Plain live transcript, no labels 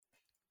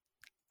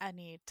I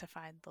need to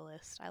find the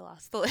list. I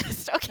lost the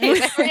list. Okay,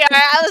 there we are.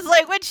 I was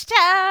like, which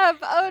tab?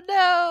 Oh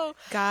no.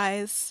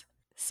 Guys,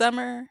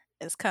 summer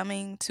is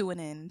coming to an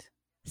end.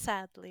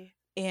 Sadly.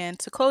 And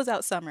to close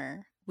out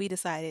summer, we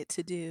decided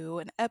to do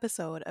an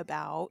episode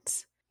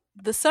about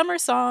the summer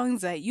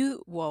songs that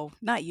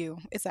not you,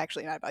 it's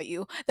actually not about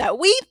you, that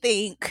we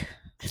think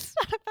It's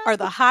not about are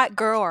the hot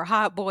girl or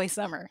hot boy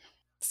summer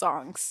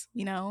songs,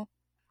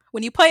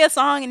 When you play a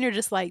song and you're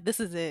just like,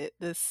 this is it.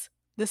 This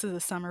is a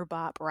summer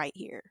bop right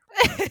here.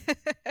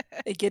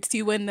 It gets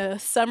you in the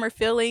summer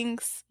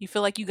feelings. You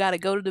feel like you got to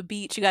go to the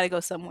beach. You got to go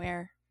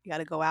somewhere. You got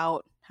to go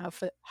out,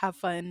 have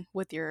fun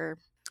with your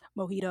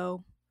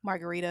mojito,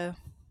 margarita.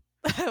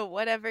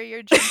 whatever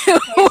your drinking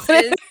choice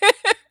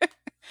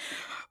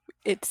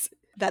is.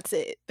 That's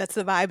it. That's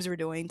the vibes we're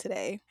doing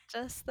today.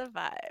 Just the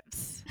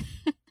vibes.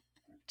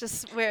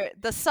 Just where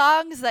the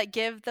songs that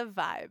give the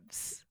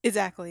vibes.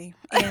 Exactly.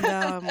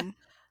 And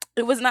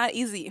it was not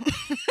easy.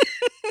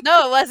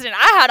 No, it wasn't.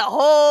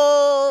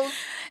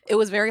 It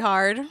was very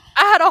hard.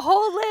 I had a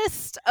whole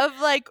list of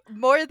like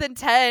more than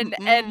 10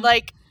 and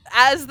like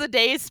as the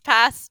days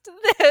passed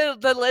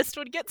the list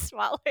would get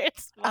smaller and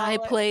smaller. I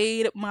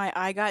played my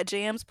I Got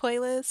Jams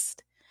playlist,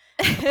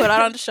 put it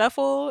on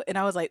shuffle, and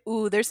I was like,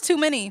 ooh, there's too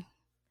many.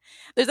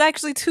 There's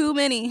actually too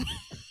many.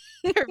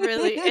 There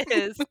really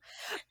is.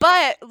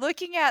 But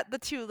looking at the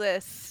two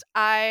lists,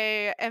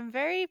 I am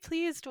very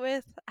pleased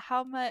with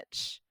how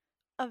much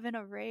of an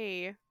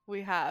array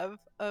we have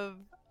of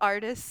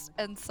artists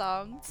and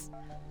songs.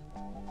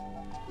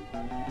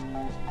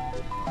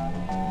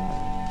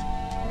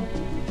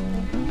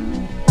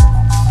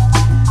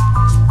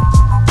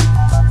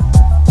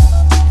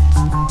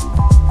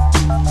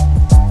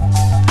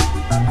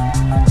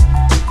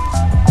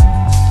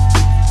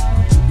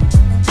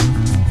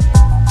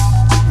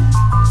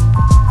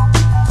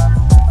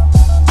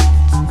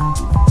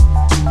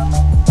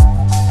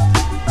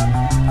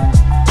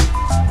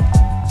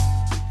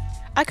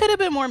 I could have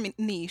been more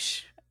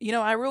niche.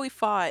 I really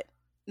fought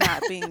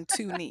not being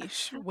too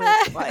niche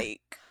with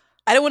like,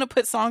 I don't want to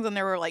put songs on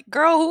there where like,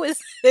 girl, who is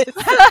this?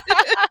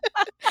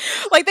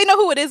 Like they know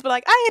who it is, but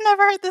like, I ain't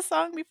never heard this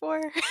song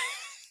before.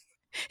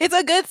 It's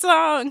a good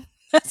song.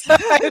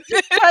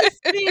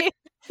 Trust me.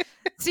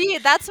 See,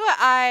 that's what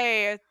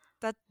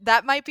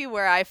that might be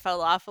where I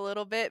fell off a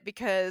little bit,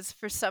 because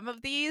for some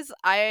of these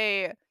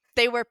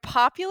they were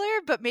popular,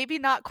 but maybe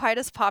not quite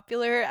as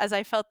popular as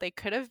I felt they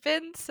could have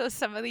been. So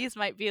some of these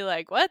might be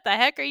like, what the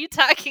heck are you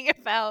talking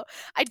about?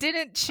 I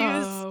didn't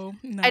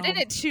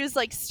choose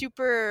like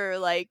super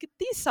like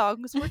these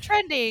songs were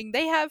trending.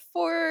 They have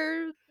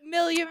 4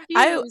 million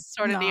views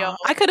sort of deal.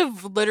 I could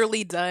have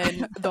literally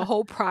done the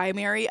whole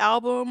Primary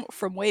album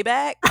from way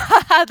back.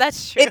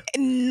 That's true.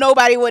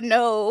 Nobody would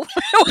know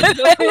we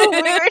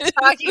were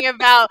talking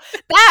about.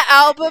 That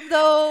album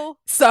though,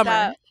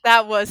 summer.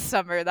 That was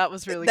summer. That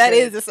was really that good.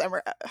 That is the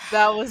summer.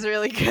 That was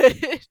really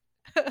good.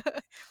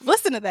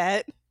 Listen to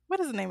that. What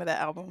is the name of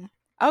that album?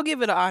 I'll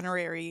give it an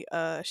honorary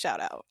shout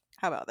out.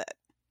 How about that?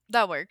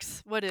 That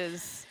works. What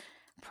is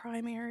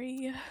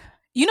Primary?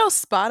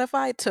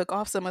 Spotify took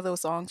off some of those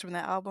songs from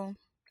that album.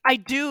 I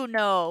do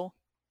know.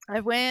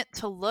 I went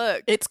to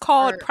look. It's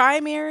called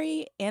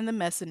Primary and the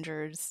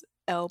Messengers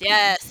LP.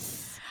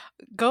 Yes.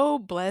 Go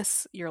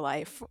bless your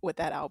life with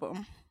that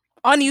album.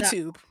 On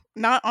YouTube.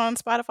 Not on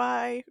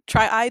Spotify.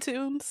 Try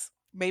iTunes.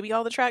 Maybe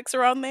all the tracks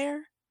are on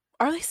there.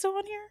 Are they still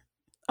on here?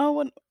 Oh,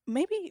 well,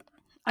 maybe.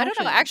 I don't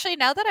know. Actually,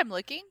 now that I'm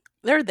looking,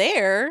 they're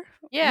there.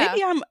 Yeah.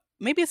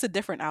 Maybe it's a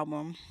different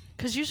album.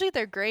 Because usually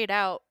they're grayed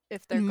out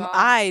if they're gone.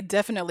 I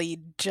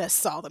definitely just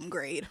saw them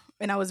grayed,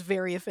 and I was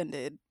very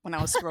offended when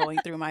I was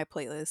scrolling through my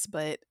playlist.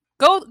 But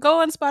go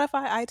on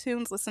Spotify,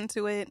 iTunes, listen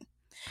to it.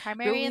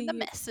 Primary and the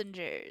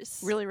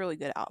Messengers. Really, really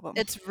good album.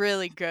 It's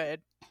really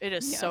good. It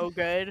is so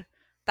good.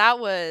 That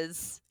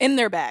was in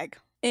their bag.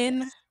 In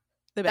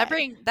the bag.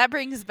 That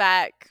brings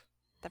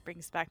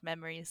back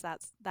memories.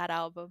 That's that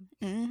album.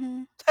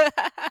 Mm-hmm.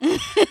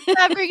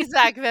 That brings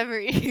back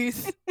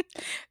memories.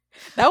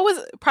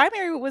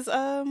 Primary was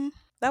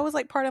that was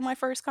like part of my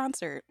first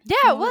concert.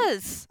 Yeah, it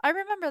was. I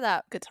remember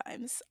that. Good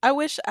times. I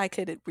wish I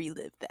could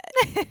relive that.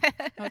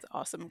 That was an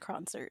awesome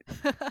concert.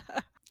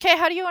 Okay,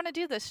 how do you want to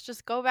do this?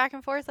 Just go back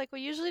and forth like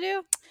we usually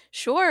do?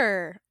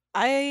 Sure.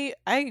 I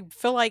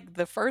feel like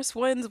the first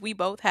ones we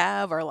both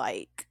have are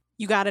like,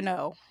 you gotta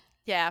know.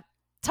 Yeah.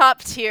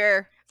 Top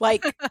tier.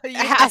 Like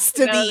has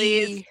to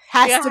be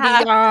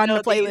on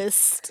the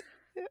playlist.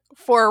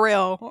 For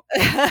real.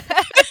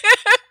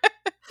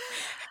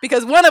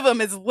 Because one of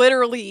them is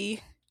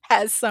literally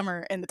has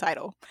summer in the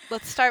title.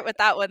 Let's start with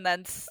that one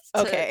then.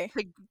 Okay.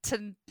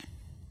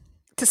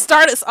 To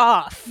start us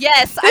off.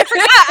 Yes, I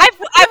forgot.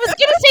 I was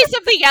gonna say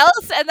something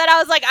else, and then I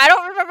was like, I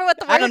don't remember what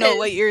the word is. I don't know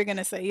what you're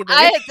gonna say either.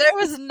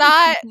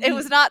 It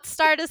was not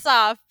start us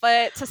off,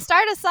 but to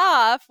start us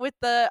off with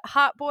the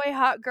hot boy,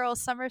 hot girl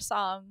summer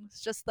songs,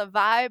 just the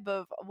vibe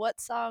of what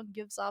song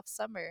gives off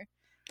summer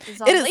is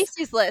on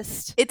Lacey's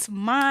list. It's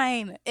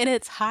mine, and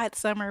it's Hot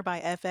Summer by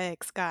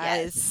FX,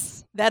 guys.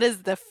 Yes. That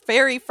is the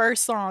very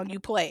first song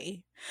you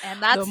play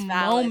And The that's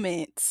valid.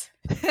 moment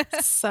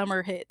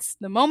summer hits,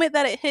 the moment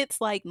that it hits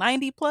like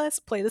 90 plus,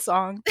 play the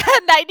song.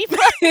 90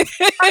 and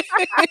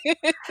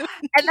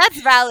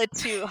that's valid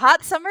too.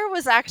 Hot Summer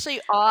was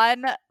actually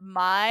on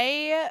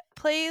my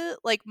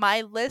like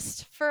my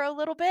list for a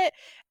little bit.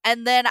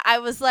 And then I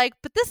was like,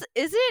 but this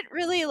isn't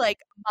really like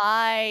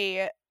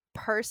my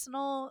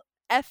personal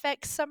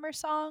FX summer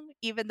song,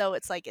 even though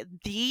it's like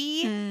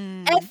the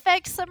Mm,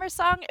 FX summer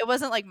song. It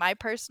wasn't like my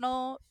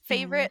personal mm.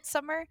 favorite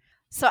summer.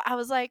 So I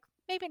was like,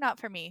 maybe not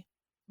for me.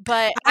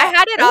 But I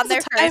had it It on was a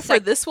there for a tie for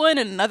second. this one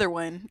and another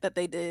one that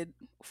they did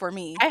for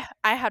me.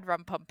 I had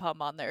Rum Pum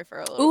Pum on there for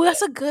a little Ooh, bit.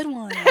 that's a good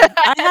one.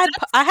 I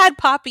had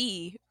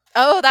Poppy.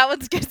 Oh, that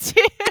one's good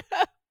too.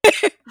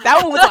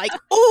 That one was like,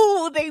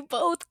 ooh, they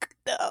both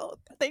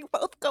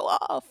go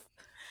off.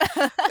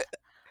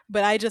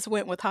 But I just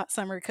went with Hot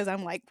Summer because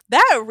I'm like,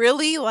 that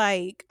really,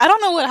 like, I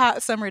don't know what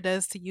Hot Summer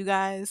does to you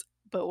guys,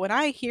 but when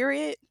I hear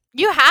it,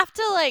 You have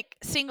to like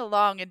sing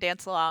along and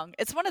dance along.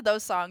 It's one of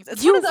those songs.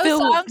 It's one of those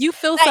songs you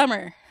feel that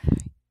summer.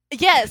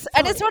 yes,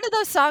 and Feel it's it. one of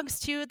those songs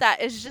too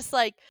that is just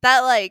like that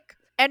like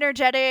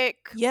energetic,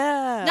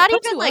 Yeah, not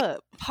pumps even you like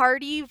up.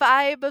 party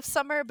vibe of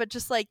summer, but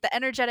just like the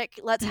energetic,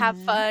 let's have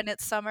Mhm. fun,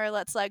 it's summer,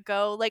 let's let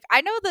go. Like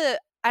I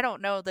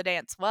don't know the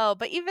dance well,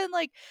 but even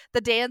like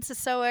the dance is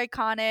so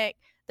iconic,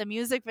 the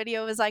music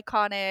video is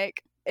iconic.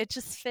 It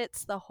just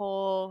fits the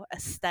whole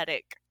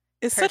aesthetic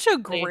It's such a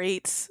perfectly.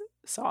 great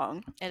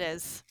song. It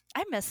is.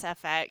 I miss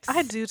FX.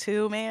 I do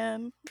too,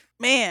 man.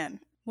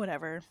 Man,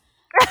 whatever.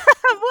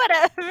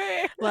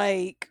 Whatever.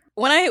 Like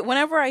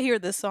whenever I hear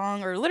this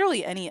song or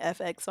literally any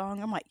FX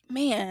song, I'm like,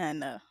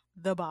 man,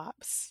 the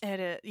bops. It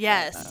is.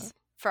 Yeah. Yes.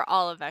 For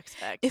all of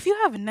XFX. If you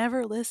have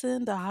never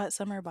listened to Hot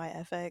Summer by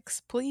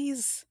FX,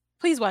 please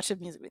watch the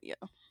music video.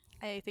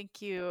 I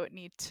think you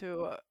need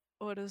to,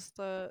 what is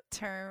the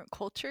term?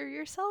 Culture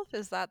yourself?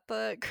 Is that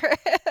the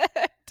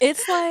correct?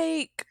 It's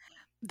like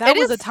that It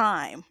was a is.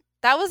 time.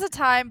 That was a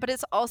time, but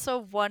it's also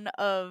one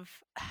of.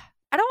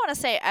 I don't want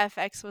to say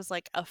FX was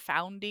like a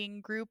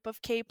founding group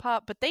of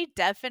K-pop, but they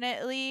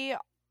definitely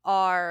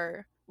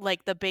are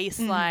like the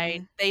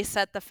baseline. Mhm. They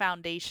set the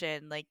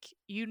foundation. Like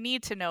you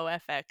need to know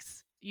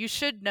FX. You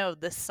should know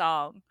this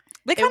song.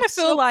 They It kind of was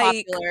feel so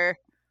like popular.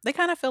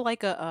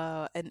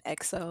 a an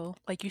EXO.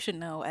 Like you should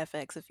know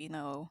FX if you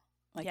know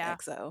like Yeah.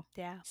 EXO.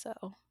 Yeah. So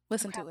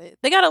listen Okay. to it.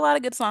 They got a lot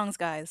of good songs,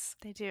 guys.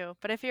 They do.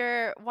 But if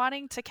you're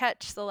wanting to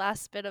catch the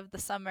last bit of the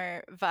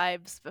summer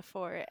vibes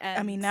before it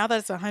I mean, ends. now that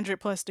it's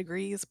 100+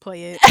 degrees,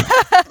 play it.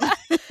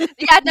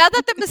 Yeah, now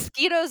that the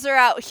mosquitoes are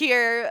out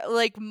here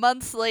like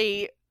months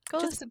late, go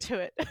Just listen to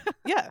it.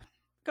 yeah,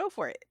 go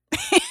for it.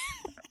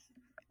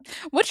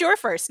 What's your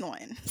first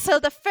one? So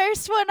the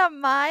first one on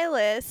my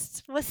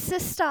list was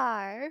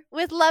Sistar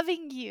with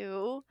Loving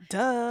You.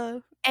 Duh.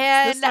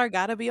 And This star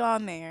gotta be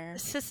on there.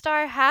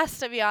 Sistar has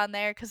to be on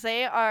there because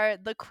they are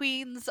the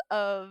queens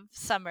of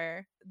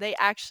summer. They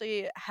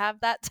actually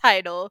have that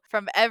title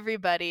from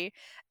everybody.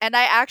 And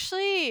I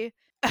actually,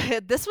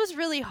 this was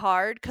really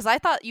hard because I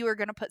thought you were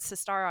going to put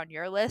Sistar on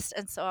your list.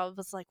 And so I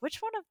was like,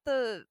 which one of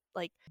the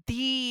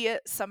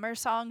summer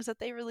songs that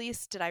they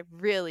released did I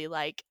really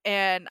like?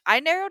 And I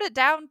narrowed it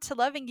down to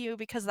Loving You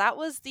because that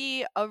was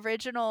the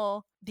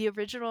original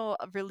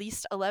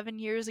released 11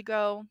 years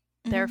ago,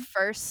 their Mhm.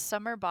 first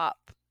summer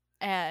bop,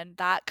 and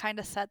that kind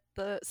of set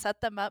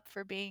them up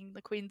for being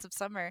the queens of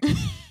summer.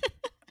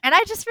 And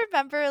I just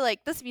remember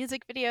like this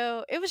music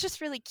video, it was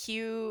just really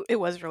cute It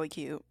was really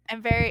cute.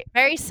 and very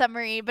very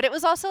summery, but it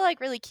was also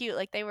like really cute.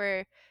 Like they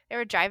were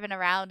driving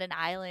around an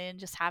island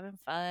just having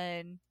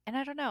fun. And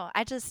I don't know,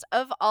 I just,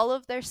 of all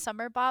of their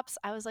summer bops,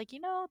 I was like,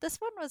 this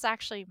one was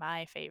actually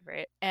my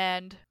favorite.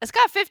 And it's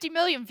got 50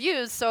 million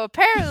views, so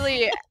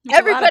apparently A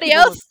lot of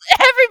people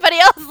everybody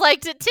else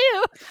liked it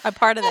too. a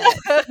part of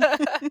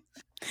that.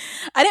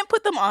 I didn't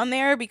put them on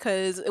there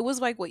because it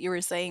was like what you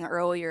were saying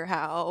earlier,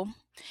 how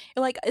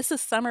like it's a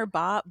summer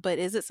bop, but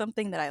is it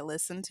something that I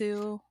listen to? And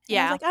I was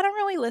Yeah. like, I don't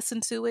really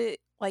listen to it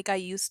like I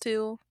used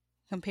to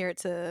compared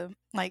to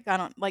like I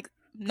don't like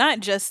not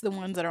just the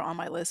ones that are on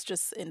my list,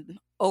 just in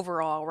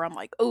overall where I'm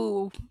like,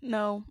 oh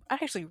no, I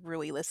actually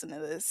really listen to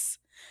this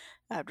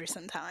after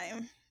some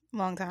time.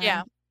 Long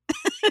Yeah. time.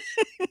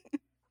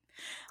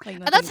 Like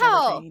And that's nothing's ever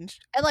how,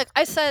 changed. and like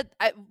I said,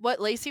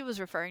 what Lacey was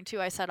referring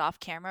to, I said off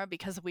camera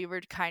because we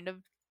were kind of,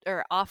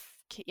 or off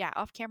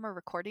camera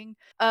recording,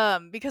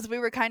 because we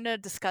were kind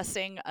of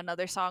discussing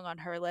another song on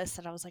her list,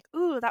 and I was like,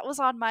 ooh, that was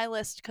on my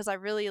list because I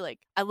really like,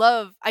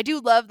 I do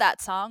love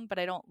that song, but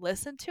I don't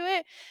listen to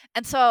it.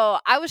 And so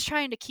I was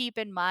trying to keep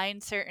in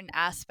mind certain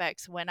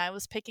aspects when I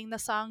was picking the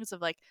songs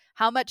of like,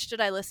 how much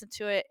did I listen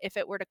to it? If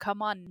it were to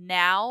come on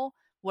now,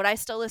 would I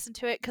still listen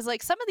to it? Because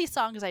like some of these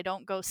songs I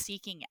don't go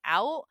seeking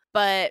out,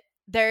 but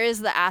there is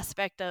the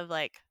aspect of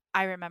like,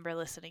 I remember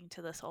listening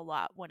to this a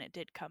lot when it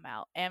did come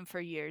out and for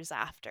years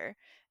after.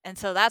 And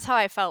so that's how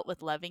I felt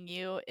with Loving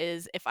You,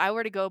 is if I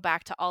were to go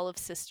back to all of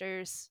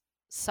Sisters'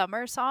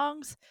 summer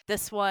songs,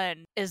 this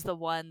one is the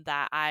one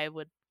that I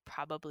would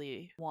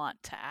probably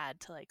want to add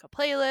to like a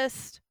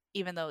playlist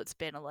even though it's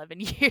been 11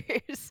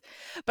 years.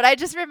 But I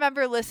just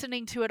remember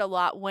listening to it a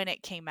lot when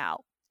it came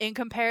out in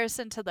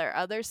comparison to their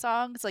other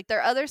songs. Like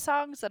their other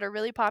songs that are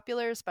really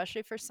popular,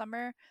 especially for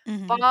summer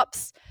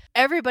bops,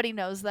 everybody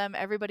knows them.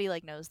 Everybody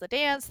like knows the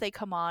dance. They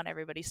come on,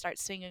 everybody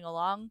starts singing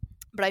along.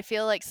 But I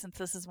feel like since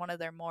this is one of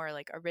their more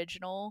like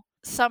original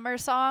summer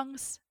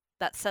songs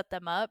that set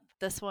them up,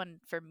 this one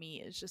for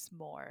me is just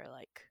more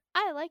like,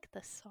 I like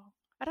this song.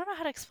 I don't know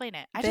how to explain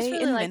it. I just They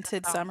really like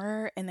invented the song.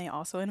 summer, and they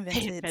also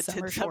invented invented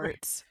summer summer.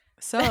 shorts.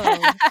 So,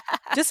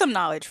 just some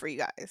knowledge for you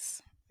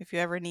guys. If you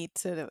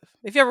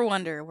ever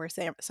wonder where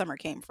summer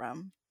came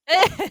from,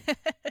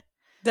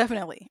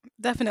 definitely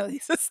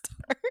it's a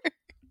start.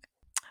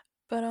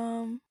 But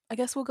I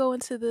guess we'll go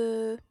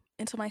into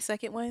my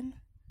second one.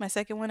 My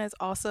second one is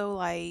also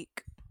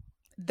like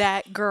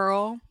that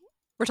girl.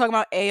 We're talking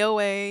about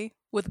AOA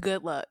with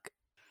Good Luck.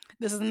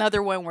 This is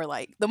another one where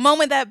like the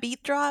moment that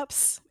beat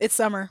drops, it's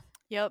summer.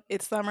 Yep.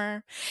 It's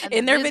summer. And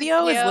And the their music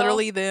video is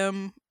literally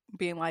them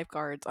being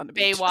lifeguards on the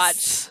beach. Baywatch.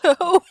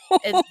 So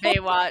It's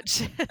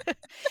Baywatch.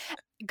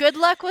 Good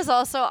Luck was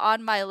also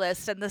on my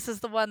list, and this is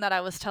the one that I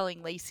was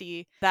telling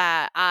Lacey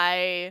that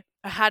I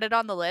had it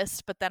on the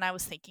list, but then I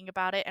was thinking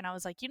about it and I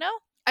was like,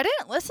 I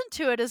didn't listen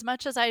to it as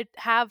much as I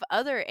have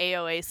other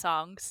AOA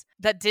songs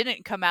that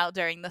didn't come out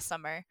during the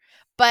summer.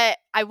 But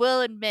I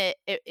will admit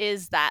it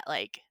is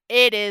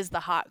the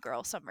hot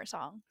girl summer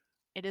song.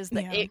 It is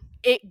the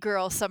it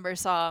girl summer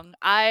song.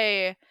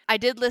 I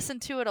did listen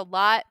to it a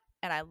lot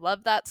and I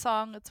love that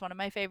song. It's one of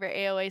my favorite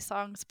AOA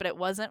songs, but it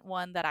wasn't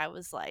one that I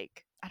was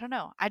like, I don't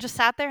know. I just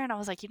sat there and I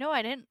was like,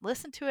 I didn't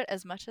listen to it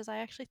as much as I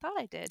actually thought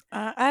I did.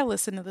 I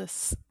listen to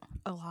this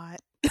a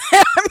lot.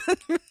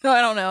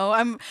 I don't know.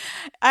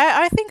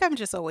 I think I'm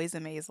just always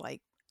amazed.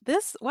 Like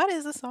this, why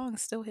does the song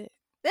still hit?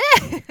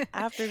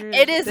 After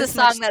it is a this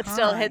song much that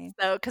still hits time.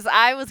 though, because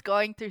I was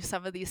going through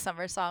some of these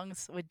summer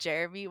songs with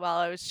Jeremy while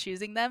I was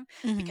choosing them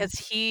because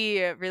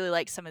he really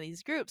likes some of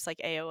these groups like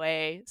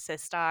AOA,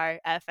 Sistar,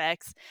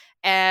 FX,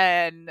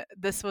 and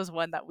this was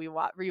one that we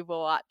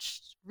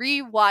rewatched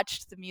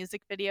the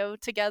music video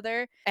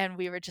together, and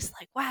we were just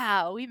like,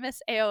 wow, we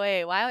miss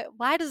AOA.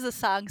 Why does the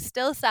song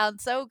still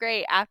sound so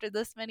great after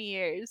this many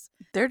years?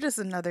 They're just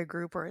another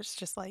group where it's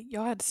just like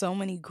y'all had so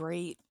many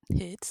great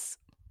hits,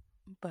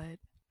 but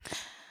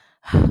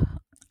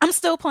I'm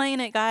still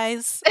playing it,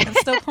 guys. I'm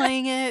still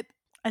playing it.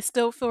 I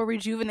still feel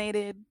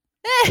rejuvenated.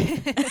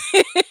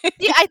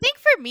 Yeah, I think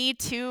for me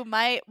too,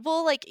 I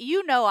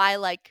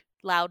like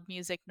loud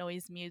music,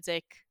 noise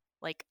music,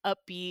 like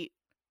upbeat,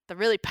 the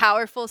really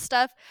powerful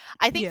stuff.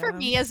 I think for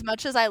me, as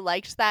much as I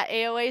liked that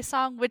AOA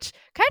song, which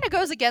kind of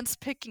goes against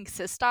picking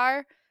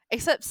Sistar,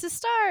 except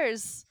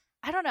Sistar's,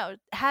 I don't know,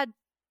 had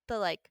the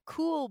like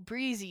cool,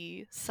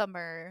 breezy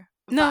summer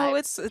vibe. No,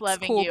 it's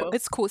cool. You.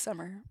 It's cool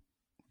summer.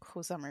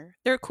 Cool summer.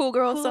 They're cool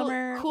girl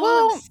summer.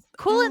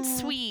 Cool and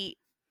sweet.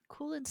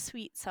 Cool and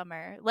sweet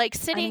summer. Like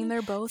sitting. I mean,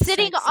 they're both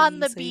sitting sexy, on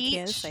the so beach. You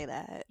can't say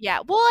that.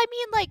 Yeah. Well, I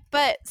mean, like,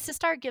 but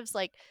Sistar gives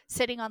like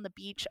sitting on the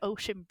beach,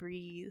 ocean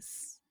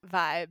breeze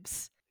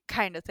vibes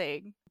kind of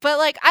thing. But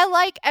like, I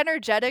like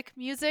energetic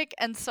music,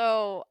 and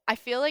so I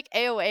feel like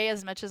AOA,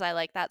 as much as I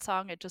like that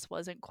song, it just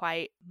wasn't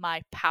quite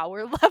my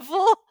power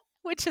level.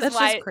 Which is That's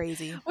why just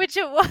crazy. Which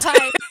it was.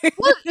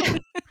 Well,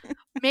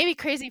 maybe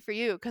crazy for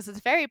you because it's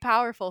very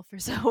powerful for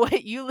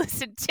what you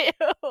listen to.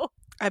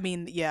 I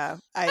mean, yeah,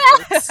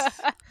 it's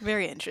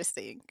very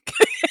interesting.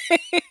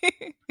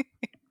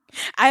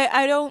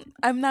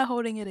 I'm not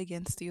holding it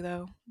against you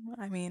though.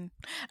 I mean,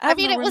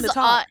 it was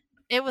on.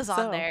 It was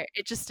on there.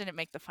 It just didn't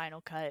make the final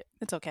cut.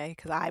 It's okay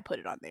because I put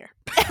it on there.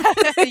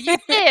 You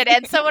did,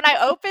 and so when I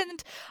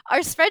opened our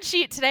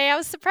spreadsheet today, I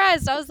was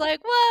surprised. I was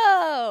like,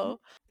 "Whoa!"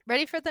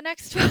 Ready for the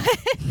next one?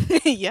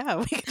 Yeah,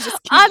 we can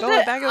just keep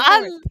going back and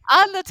forth.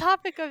 On the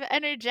topic of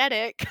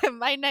energetic,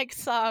 my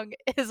next song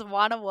is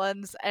Wanna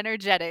One's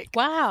Energetic.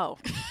 Wow.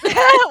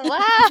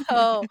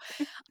 Wow.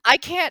 I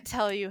can't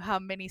tell you how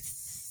many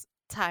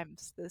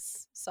times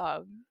this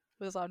song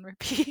was on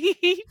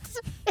repeat.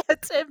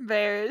 It's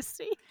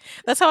embarrassing.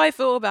 That's how I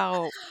feel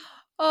about...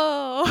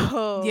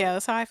 Oh. Yeah,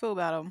 that's how I feel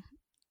about them.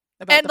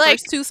 About the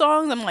first two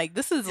songs, I'm like,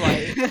 this is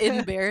like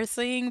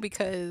embarrassing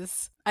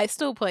because I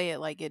still play it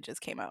like it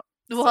just came out.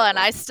 Well,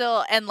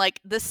 and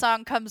like this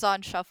song comes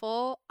on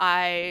shuffle,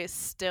 I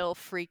still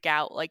freak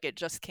out like it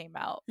just came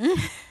out.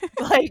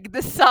 Like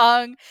the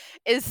song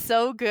is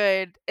so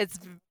good. It's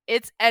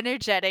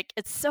energetic.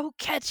 It's so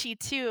catchy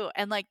too.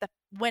 And like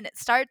when it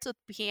starts with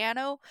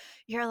piano,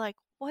 you're like,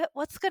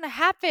 what's gonna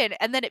happen?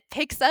 And then it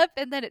picks up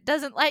and then it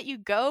doesn't let you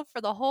go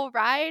for the whole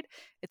ride.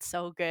 It's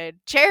so good.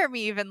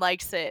 Jeremy even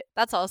likes it.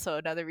 That's also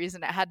another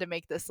reason I had to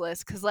make this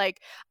list, because like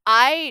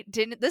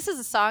this is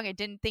a song I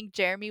didn't think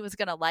Jeremy was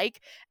gonna like,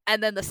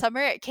 and then the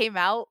summer it came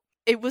out,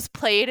 it was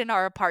played in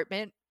our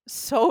apartment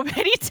so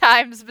many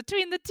times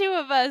between the two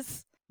of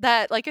us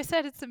that, like I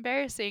said, it's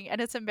embarrassing. And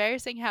it's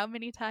embarrassing how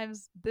many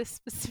times this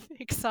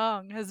specific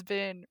song has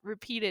been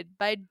repeated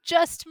by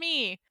just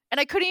me. And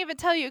I couldn't even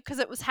tell you because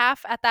it was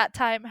half at that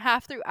time,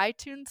 half through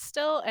iTunes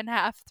still, and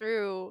half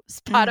through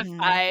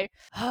Spotify.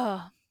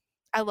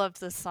 I loved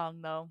this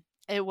song though.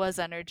 It was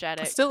It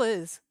energetic. still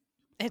is.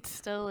 It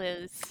still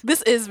is.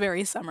 This is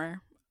very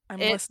summer.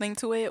 I'm It listening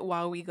to it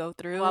while we go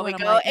through, while we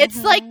and I'm go. like,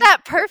 It's like that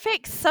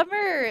perfect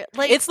summer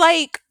It's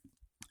like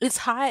it's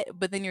hot,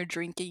 but then you're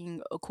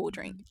drinking a cool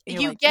drink. And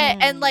you're you like,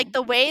 get, and like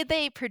the way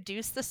they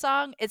produce the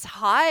song, it's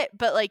hot,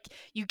 but like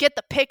you get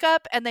the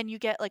pickup and then you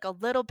get like a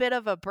little bit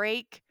of a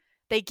break.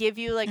 They give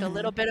you like a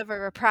little bit of a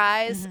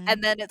reprise,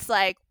 and then it's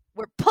like,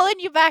 we're pulling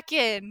you back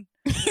in.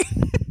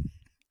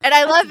 And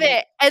I love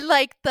it. And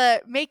like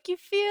the make you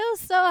feel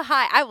so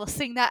high. I will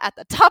sing that at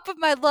the top of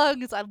my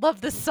lungs. I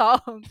love this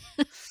song.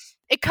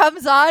 It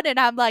comes on and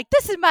I'm like,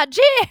 this is my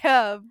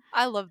jam.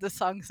 I love this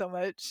song so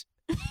much.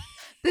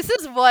 This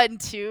is one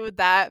too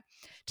that,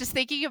 just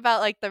thinking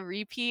about like the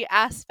repeat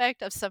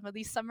aspect of some of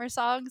these summer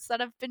songs that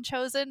have been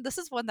chosen, this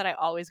is one that I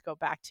always go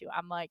back to.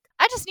 I'm like,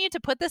 I just need to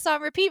put this on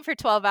repeat for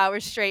 12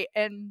 hours straight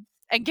and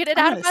get it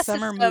out of my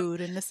summer system. mood,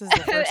 and this is the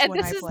first and one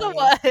this I is play. the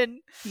one.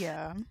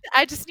 Yeah.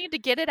 I just need to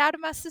get it out of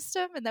my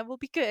system and then we'll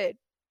be good.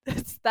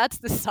 That's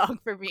the song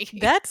for me.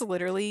 That's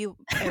literally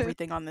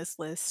everything on this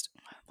list.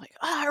 I'm like,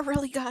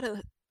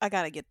 I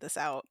gotta get this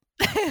out.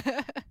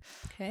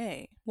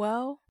 Okay.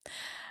 Well,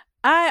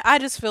 I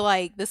just feel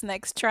like this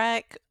next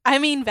track, I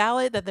mean,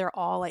 valid that they're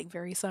all like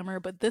very summer,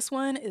 but this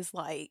one is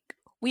like,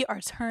 we are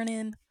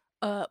turning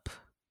up.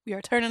 We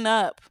are turning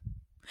up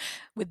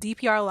with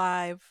DPR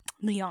Live,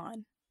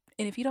 Neon.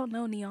 And if you don't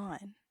know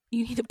Neon,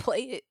 you need to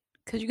play it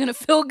because you're gonna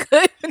feel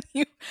good.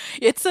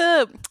 It's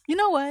you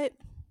know what?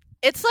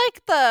 It's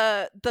like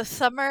the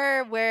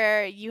summer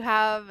where you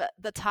have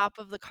the top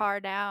of the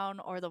car down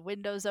or the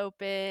windows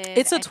open.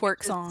 It's a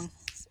twerk song.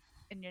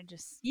 And you're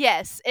just,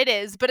 yes, it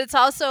is, but it's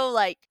also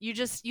like you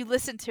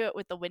listen to it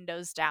with the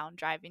windows down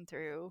driving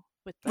through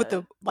with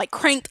the like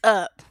cranked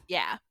up.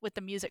 Yeah, with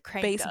the music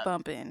cranked bass up.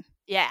 bumping.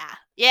 Yeah.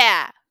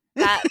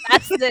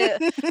 That's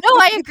the No,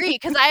 I agree,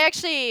 because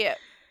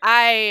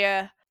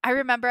I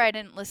remember I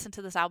didn't listen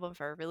to this album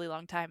for a really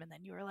long time, and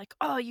then you were like,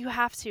 oh, you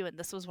have to, and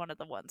this was one of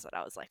the ones that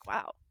I was like,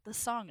 wow, this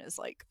song is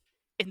like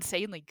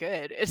insanely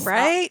good. It's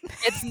right?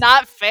 It's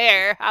not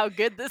fair how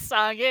good this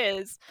song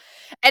is.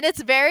 And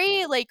it's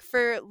very like,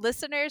 for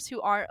listeners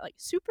who aren't like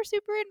super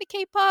into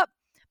K-pop,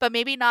 but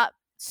maybe not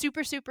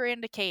super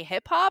into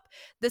K-hip hop,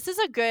 this is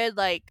a good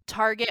like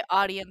target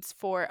audience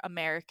for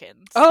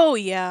Americans. Oh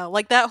yeah,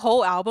 like that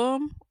whole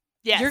album.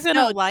 Yes, you're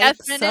gonna like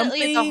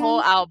definitely something. The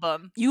whole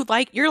album.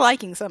 You're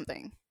liking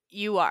something.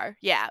 You are,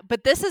 yeah.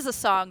 But this is a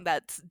song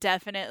that's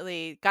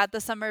definitely got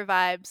the summer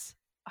vibes.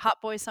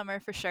 Hot boy summer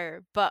for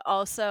sure, but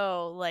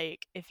also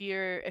like if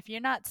you're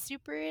not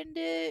super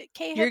into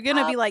K-hip, you're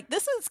gonna be like,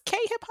 this is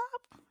K-hip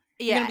hop.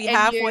 Yeah, you're gonna be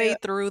halfway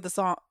through the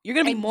song. You're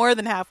gonna be more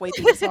than halfway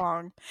through the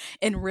song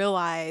and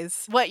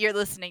realize what you're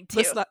listening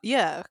to.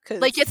 Yeah, cause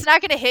like it's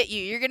not gonna hit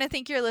you. You're gonna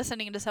think you're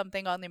listening to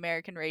something on the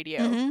American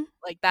radio.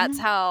 Like that's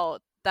how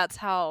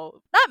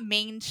not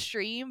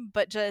mainstream,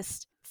 but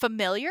just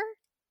familiar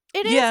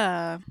it is.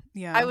 Yeah.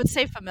 I would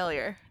say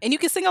familiar. And you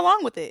can sing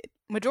along with it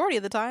majority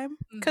of the time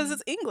because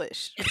it's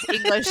English. It's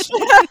English.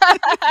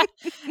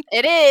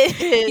 It is.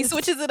 He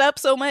switches it up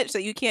so much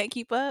that you can't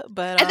keep up.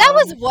 But and that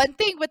was one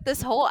thing with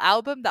this whole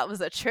album that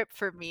was a trip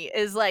for me,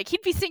 is like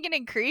he'd be singing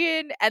in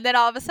Korean and then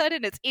all of a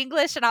sudden it's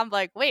English and I'm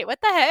like, wait, what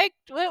the heck?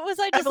 What was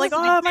I just like,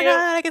 oh my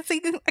god, I can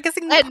sing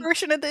the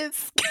version of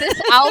this.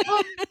 This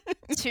album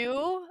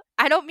too.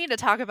 I don't mean to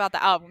talk about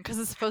the album because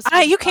it's supposed to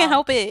be you can't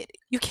help it.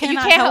 You can't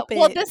help it.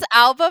 Well, this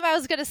album, I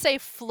was going to say,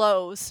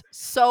 flows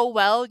so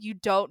well. You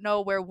don't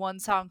know where one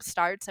song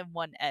starts and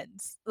one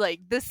ends.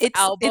 Like this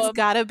album. It's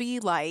got to be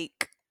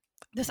like.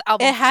 This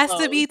album. It has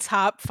to be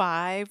top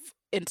 5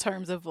 in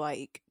terms of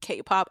like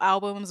K-pop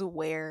albums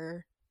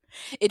where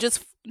it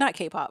just, not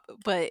K-pop,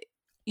 but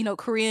you know,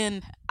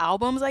 Korean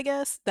albums, I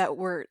guess, that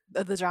were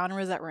the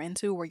genres that we're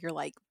into, where you're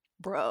like,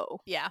 bro,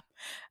 yeah,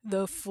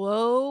 the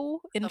flow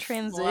and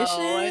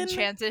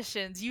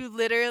transitions, you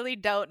literally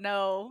don't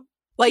know.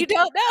 Like, you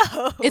don't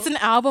know. It's an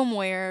album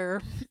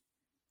where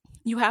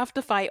you have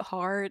to fight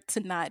hard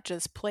to not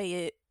just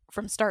play it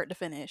from start to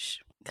finish,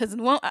 because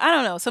I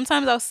don't know,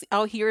 sometimes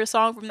I'll hear a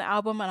song from the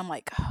album and I'm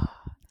like, oh,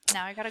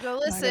 now I gotta go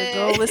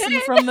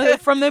listen.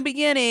 from the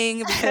beginning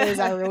because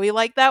I really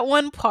like that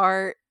one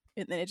part,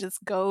 and then it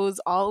just goes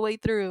all the way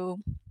through.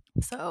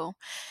 So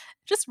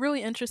just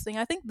really interesting.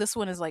 I think this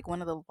one is like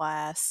one of the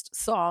last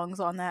songs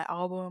on that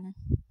album,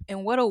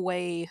 and what a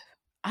way,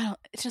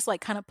 it just like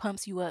kind of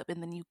pumps you up,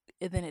 and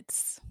then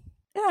it's,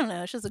 I don't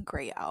know, it's just a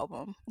great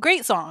album,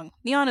 great song.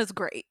 Neon is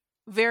great,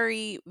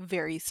 very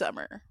very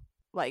summer,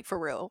 like for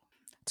real.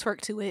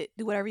 Twerk to it,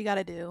 do whatever you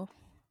gotta do,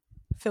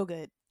 feel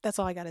good. That's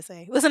all I gotta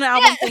say. Listen to the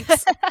album.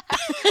 Thanks.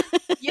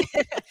 Yeah.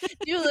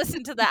 Do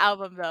listen to the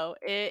album though.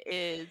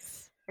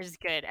 It's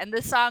good, and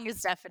this song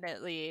is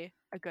definitely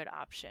a good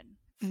option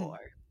for.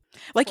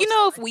 Like, you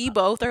know, if we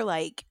both are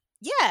like,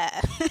 yeah,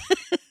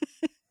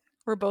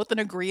 we're both in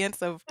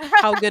agreement of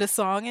how good a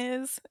song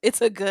is.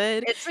 It's a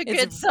good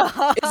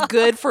song. It's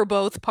good for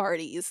both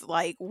parties.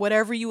 Like,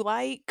 whatever you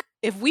like,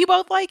 if we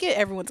both like it,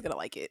 everyone's gonna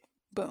like it.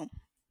 Boom.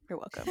 You're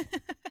welcome.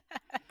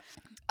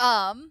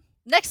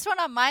 Next one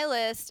on my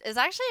list is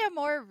actually a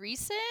more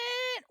recent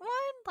one,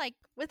 like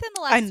within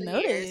the last I 3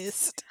 years.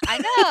 noticed. I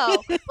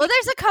know. Well,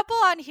 there's a couple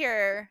on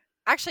here.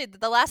 Actually,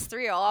 the last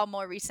 3 are all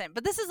more recent,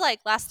 but this is like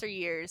last 3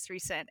 years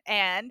recent,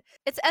 and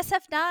it's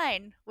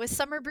SF9 with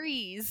Summer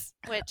Breeze,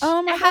 which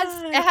Oh my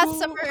god. it has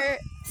summer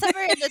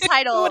in the Who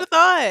title. would have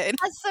thought? It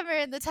has summer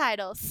in the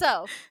title.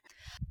 So,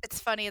 it's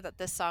funny that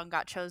this song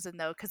got chosen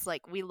though, because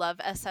like we love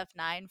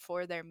SF9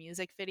 for their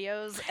music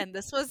videos, and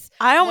this was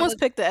I one almost of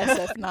picked the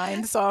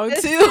SF9 song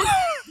this too.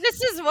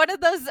 this is one of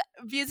those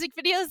music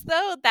videos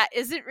though that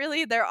isn't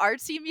really their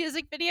artsy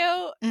music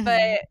video, Mhm.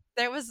 but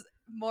there was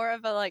more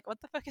of a like, what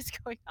the fuck is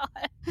going on?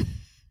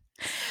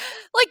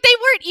 Like they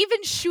weren't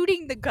even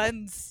shooting the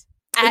guns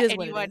It at is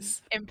what it anyone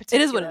is. in It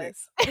is what particular. it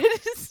is.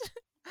 It is.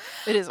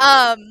 It is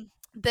what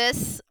it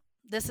is.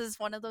 This is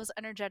one of those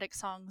energetic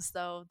songs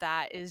though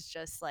that is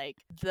just like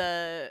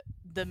the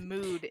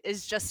mood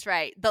is just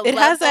right. The It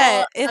has level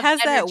that. It of has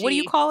that. What do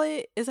you energy. call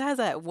it? It has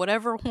that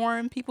whatever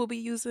horn people be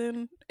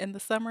using in the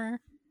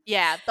summer.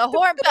 Yeah, the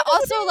horn, but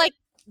also like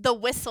the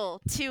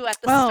whistle too at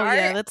the Oh start.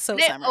 yeah, that's so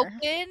When it summer.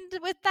 opened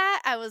with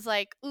that, I was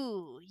like,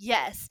 ooh,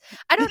 yes.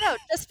 I don't know,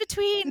 just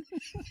between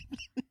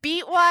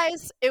beat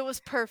wise, it was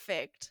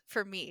perfect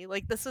for me.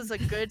 Like this was a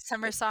good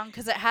summer song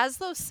because it has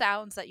those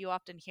sounds that you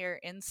often hear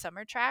in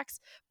summer tracks,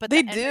 but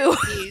They do.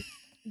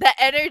 the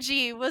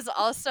energy was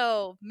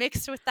also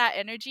mixed with that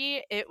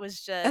energy. It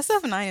was just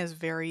SF9 is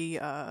very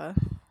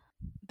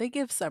they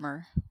give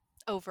summer.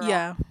 overall.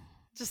 Yeah.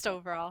 Just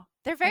overall.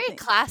 They're very think.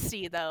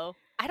 classy though.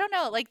 I don't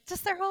know, like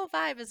just their whole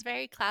vibe is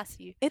very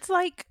classy. It's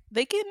like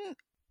they can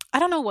I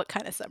don't know what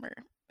kind of summer.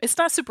 It's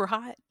not super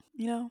hot,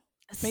 you know?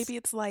 Maybe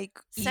it's like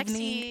Sexy,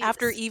 evening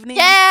after evening.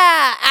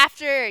 Yeah,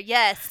 after,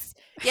 yes.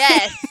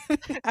 Yes.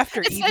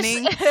 After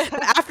evening. Especially-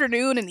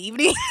 Afternoon and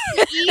evening.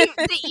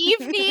 the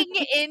evening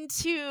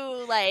into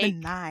The like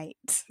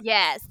night.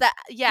 yes,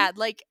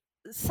 like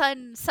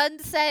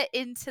sunset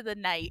into the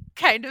night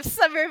kind of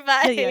summer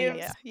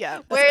vibes. Yeah.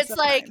 That's Where it's SF9.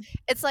 like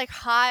it's like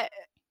hot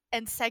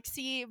and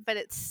sexy, but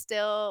it's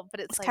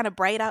it's like kind of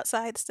bright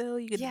outside still.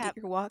 You can Yeah, get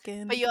your walk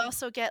in. but you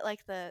also get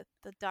like the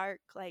dark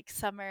like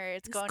summer.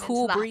 It's going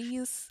cool into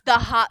breeze. the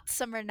hot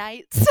summer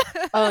nights.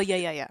 Oh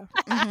yeah.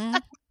 Mm-hmm.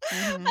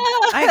 Mm-hmm.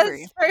 I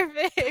agree. That's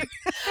perfect.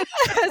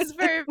 That's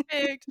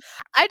perfect.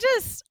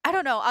 I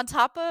don't know, on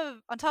top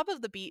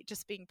of the beat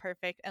just being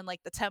perfect and like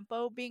the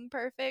tempo being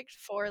perfect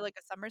for like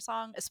a summer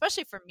song,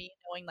 especially for me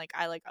knowing like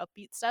I like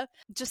upbeat stuff,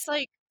 just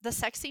like the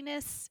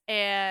sexiness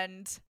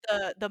and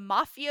the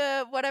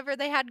mafia whatever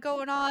they had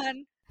going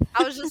on.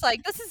 I was just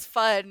like, this is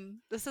fun.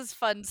 This is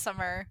fun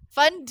summer.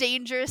 Fun,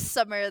 dangerous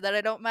summer that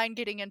I don't mind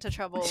getting into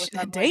trouble with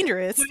them with.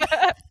 Dangerous.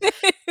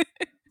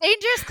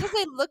 Dangerous because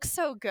they look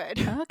so good.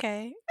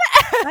 Okay.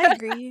 I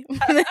agree.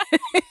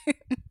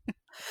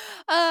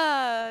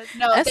 No,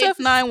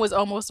 SF9 was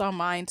almost on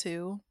mine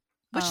too.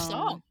 Which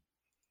song?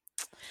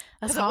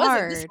 That's 'Cause it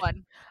wasn't this hard.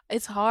 one.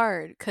 It's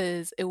hard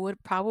because it would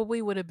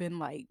have been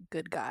like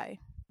Good Guy.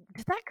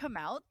 Did that come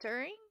out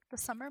during the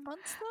summer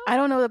months though? I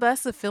don't know, but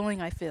that's the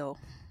feeling I feel.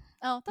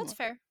 Oh, that's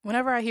fair.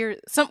 Whenever I hear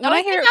No,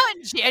 it came out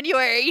in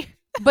January.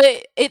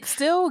 but it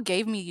still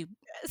gave me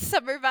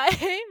Summer vibes.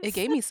 it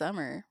gave me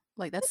summer.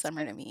 Like that's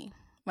summer to me.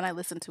 When I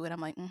listen to it,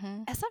 I'm like,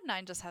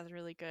 SF9 just has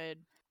really good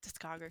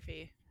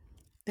discography.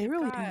 They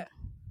really do.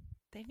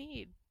 They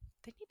need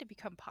to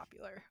become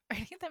popular. I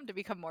need them to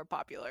become more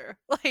popular.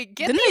 Like,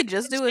 didn't they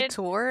just do a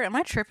tour? Am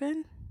I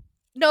tripping?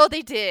 No,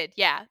 they did.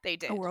 Yeah, they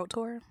did. A world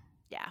tour?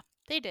 Yeah,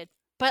 they did.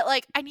 But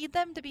like, I need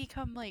them to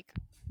become like,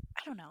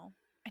 I don't know.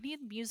 I need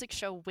music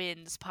show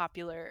wins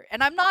popular.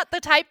 And I'm not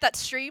the type that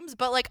streams,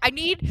 but like I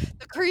need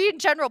the Korean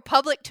general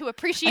public to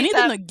appreciate I need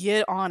them to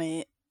get on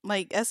it.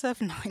 Like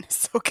SF9 is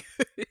so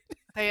good.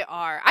 They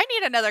are. I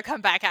need another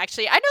comeback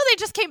actually. I know they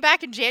just came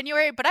back in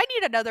January, but I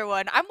need another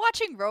one. I'm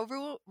watching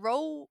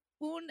Rowoon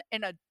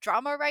in a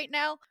drama right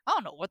now. I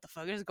don't know what the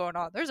fuck is going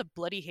on. There's a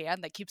bloody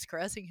hand that keeps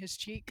caressing his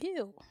cheek.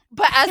 Ew.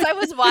 But as I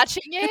was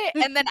watching it,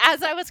 and then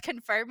as I was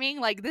confirming,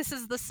 like, this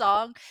is the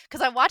song, because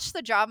I watched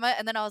the drama,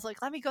 and then I was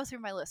like, let me go through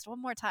my list one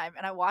more time.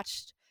 And I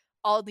watched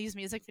all these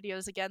music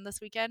videos again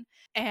this weekend.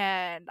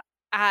 And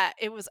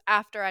it was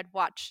after I'd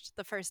watched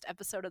the first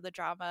episode of the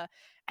drama.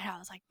 And I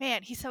was like,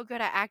 man, he's so good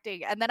at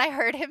acting. And then I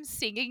heard him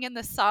singing in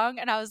the song,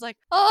 and I was like,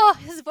 oh,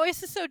 his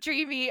voice is so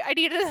dreamy. I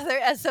need another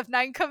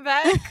SF9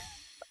 comeback.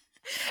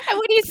 And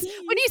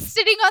when he's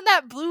sitting on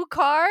that blue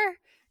car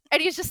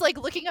and he's just like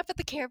looking up at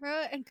the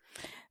camera and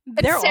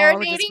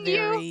serenading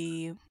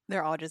you.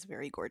 They're all just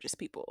very gorgeous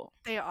people.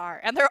 They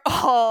are. And they're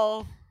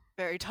all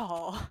very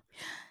tall.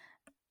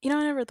 You know,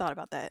 I never thought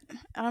about that.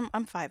 I'm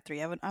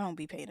 5'3". I don't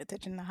be paying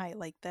attention to height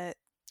like that.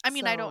 I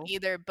mean, I don't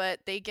either,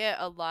 but they get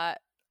a lot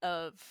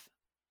of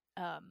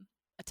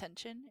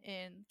attention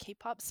in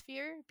K-pop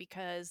sphere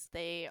because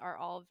they are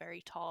all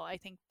very tall. I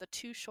think the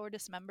two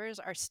shortest members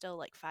are still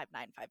like 5'9",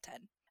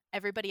 5'10".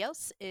 Everybody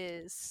else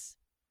is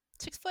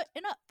 6 foot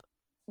and up.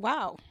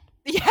 Wow.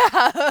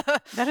 Yeah.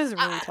 That is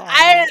really I, tall.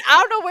 I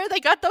don't know where they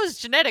got those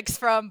genetics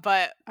from,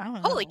 but I don't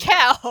holy know.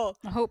 cow.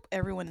 I hope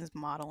everyone is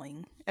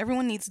modeling.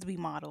 Everyone needs to be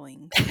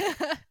modeling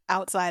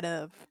outside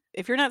of,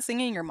 if you're not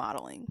singing, you're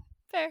modeling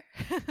Fair.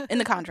 in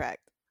the contract.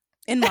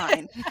 In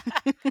mine.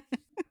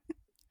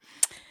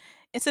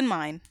 It's in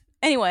mine.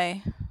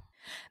 Anyway,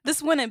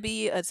 this wouldn't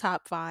be a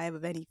top 5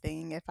 of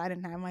anything if I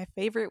didn't have one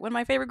of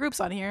my favorite groups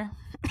on here.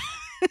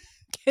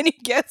 Can you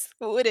guess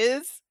who it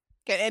is?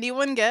 Can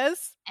anyone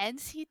guess?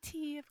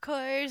 NCT, of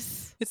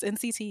course. It's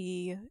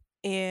NCT.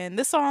 And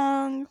this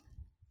song,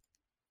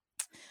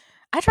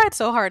 I tried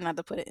so hard not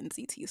to put an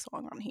NCT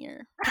song on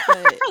here,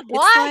 but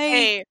it's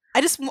like Why?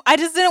 I just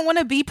didn't want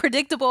to be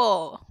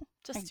predictable.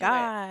 My Just do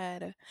it.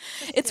 God,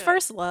 Just it's do it.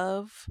 First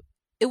Love.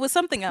 It was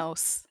something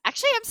else.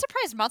 Actually, I'm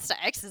surprised Monster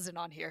X isn't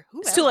on here.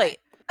 Who It's am too I?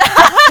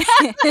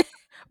 late.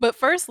 But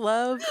First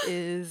Love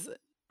is,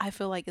 I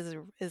feel like,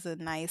 is a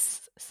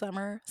nice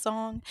summer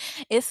song.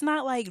 It's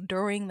not like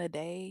during the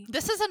day.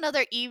 This is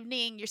another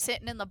evening. You're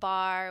sitting in the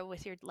bar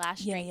with your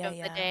last Yeah, drink yeah, of the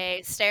yeah.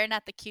 day, staring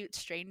at the cute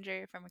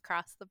stranger from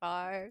across the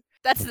bar.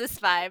 That's this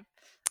vibe.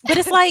 But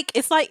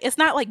it's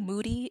not like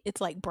moody. It's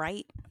like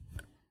bright.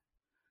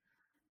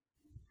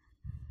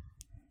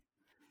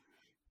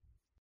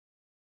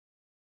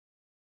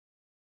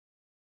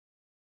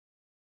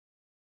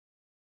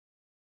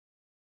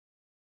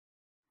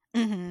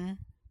 Mhm.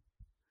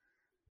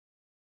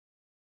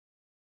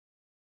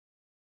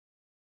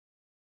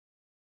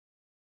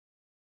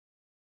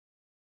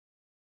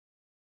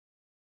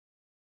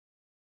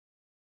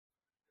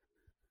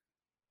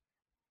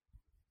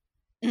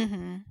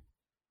 Mhm.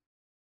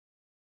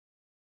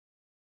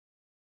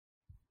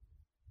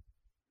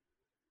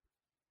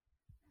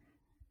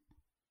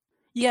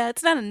 Yeah,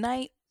 it's not a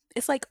night.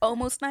 It's like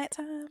almost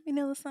nighttime. You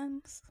know, the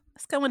sun's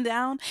it's going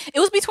down. It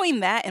was between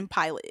that and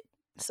Pilot.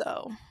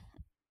 So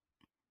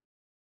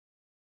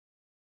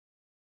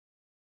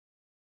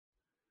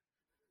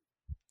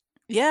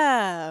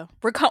yeah,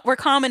 we're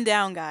calming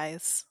down,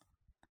 guys.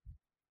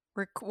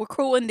 We're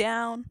cooling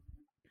down.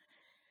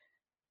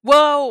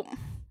 Well,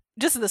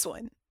 just this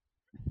one.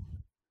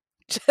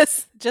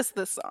 Just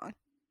this song.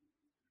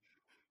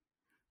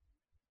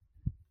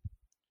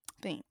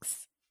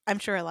 Thanks. I'm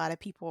sure a lot of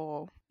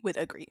people would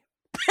agree.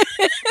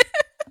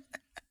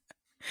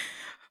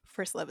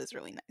 First Love is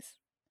really nice.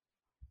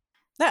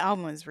 That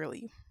album is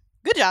really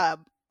good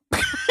job.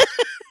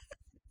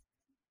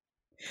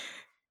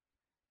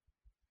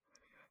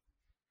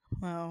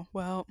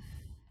 Well,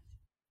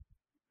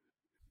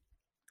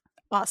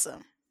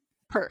 awesome.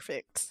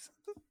 Perfect.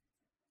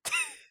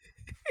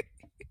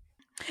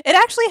 It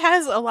actually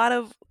has a lot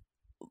of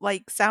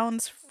like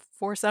sounds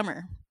for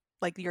summer.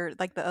 Like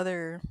the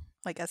other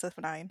like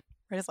SF9.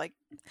 Where it's like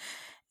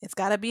it's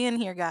got to be in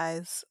here,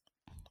 guys.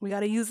 We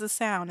got to use the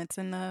sound. It's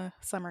in the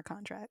summer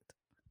contract.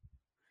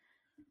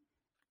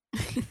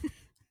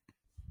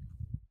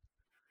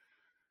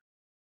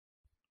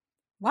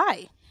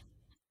 Why?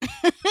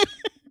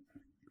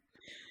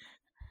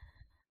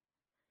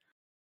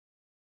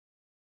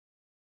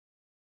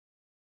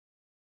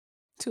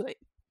 Too late.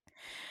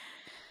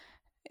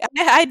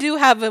 I do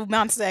have a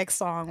Monsta X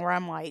song where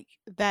I'm like,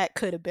 that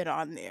could have been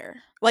on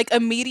there. Like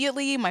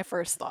immediately, my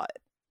first thought.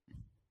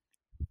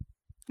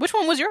 Which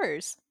one was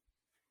yours?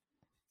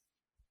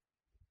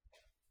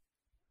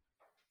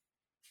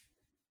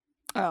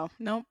 Oh,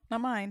 nope,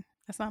 not mine.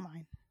 That's not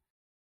mine.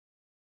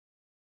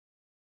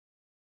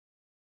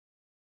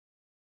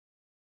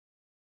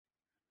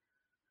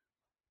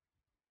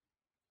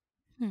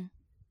 Hmm.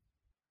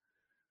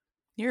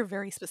 You're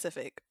very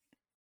specific.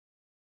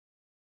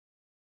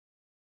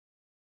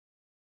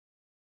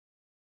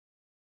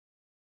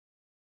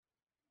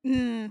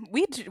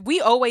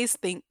 We always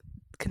think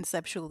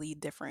conceptually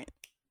different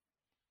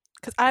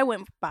because I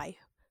went by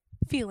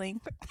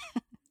feeling,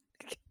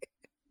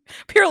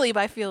 purely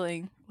by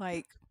feeling.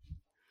 Like,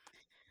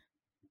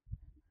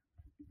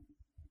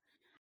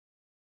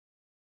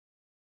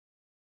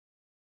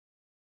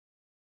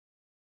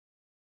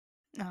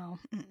 no,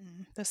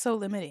 that's so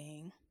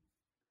limiting.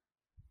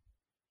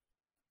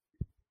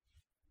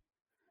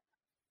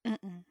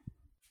 Mm-mm.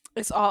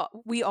 It's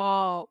we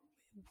are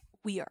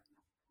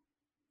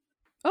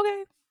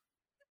okay.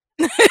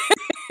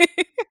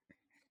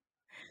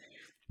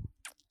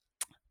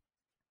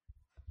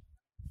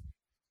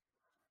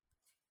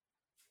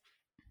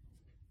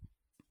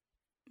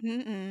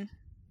 Mm-mm.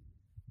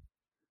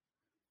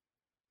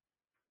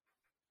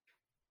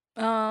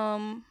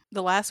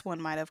 The last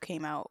one might have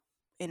came out,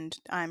 and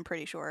I'm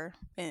pretty sure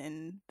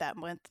in that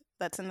month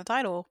that's in the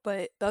title,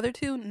 but the other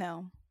two,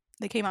 no,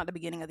 they came out the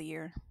beginning of the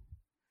year.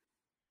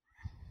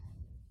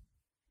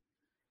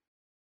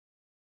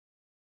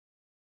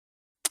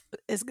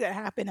 It's gonna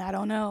happen. I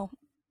don't know.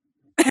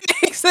 It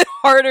makes it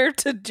harder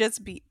to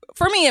just be.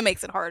 For me, it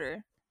makes it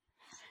harder.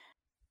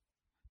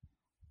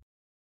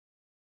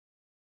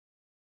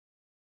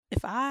 If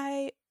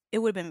I, it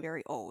would have been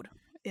very old.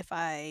 If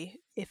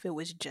it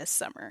was just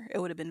summer, it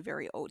would have been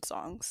very old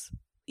songs,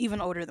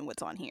 even older than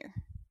what's on here.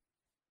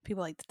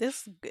 People like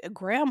this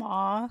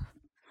grandma.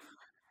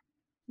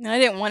 I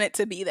didn't want it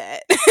to be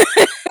that.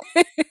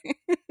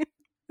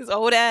 This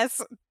old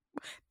ass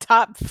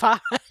top 5.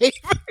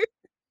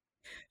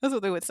 That's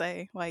what they would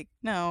say. Like,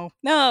 no,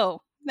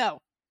 no,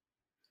 no,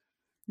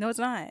 no, it's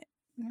not.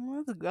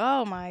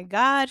 Oh my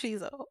god,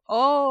 she's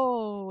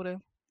old.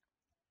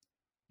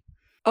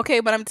 Okay,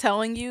 but I'm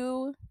telling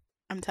you,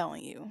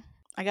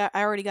 I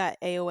already got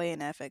AOA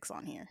and FX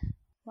on here.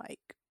 Like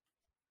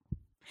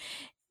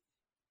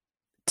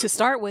to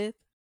start with,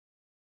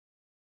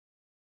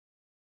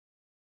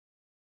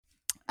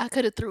 I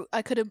could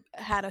have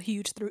had a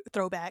huge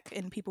throwback,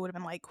 and people would have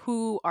been like,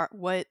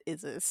 what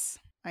is this?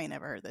 I ain't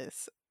never heard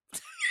this.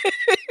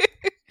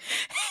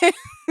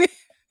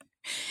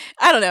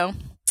 I don't know.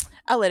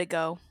 I'll let it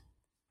go.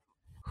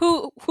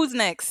 Who's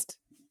next?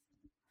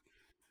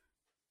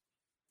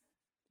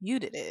 You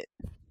did it.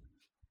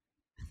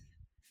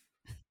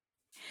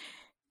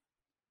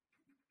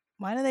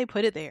 Why do they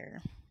put it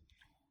there?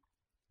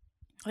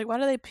 Like, why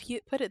do they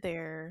put it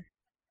there?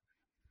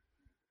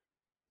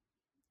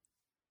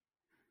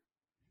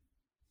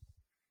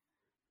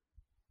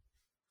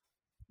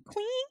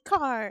 Queen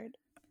card.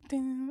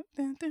 Dun,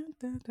 dun, dun,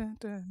 dun, dun,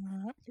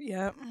 dun.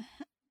 Yep.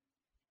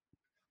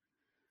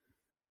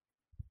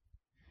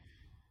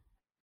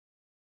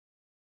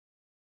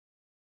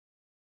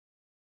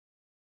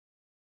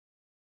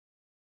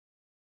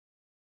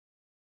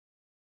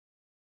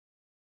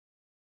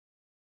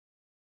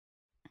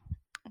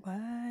 What?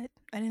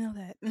 I didn't know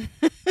that.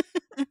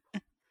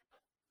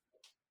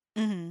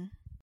 Hmm.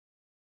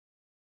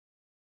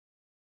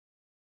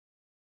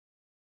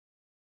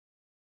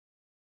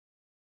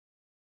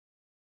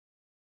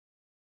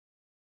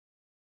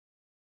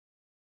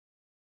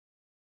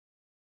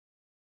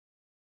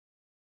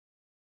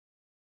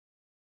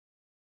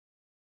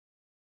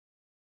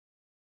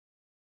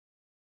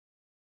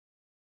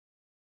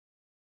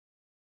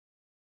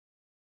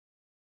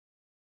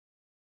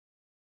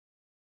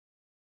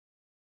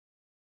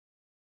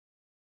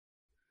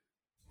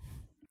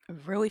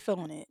 Really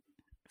feeling it.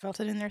 Felt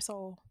it in their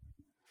soul.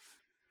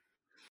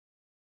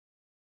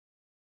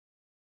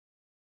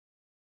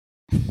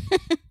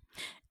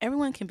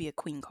 Everyone can be a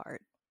queen card.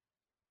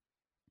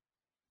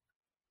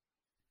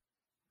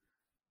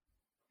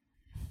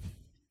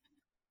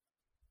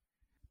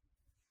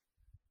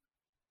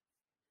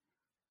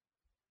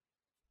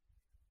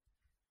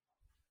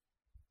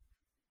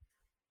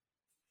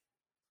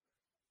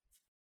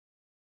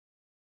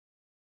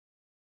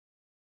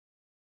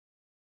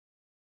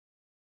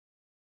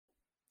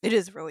 It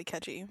is really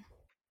catchy.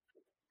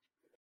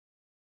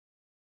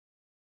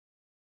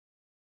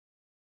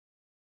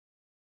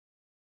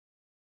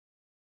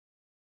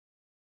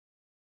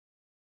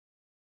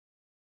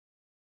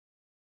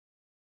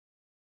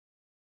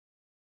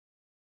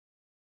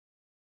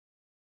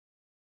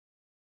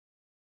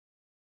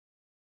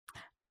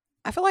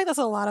 I feel like that's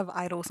a lot of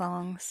idol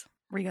songs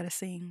where you gotta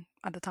sing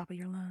at the top of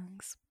your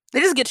lungs. They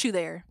just get you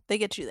there. They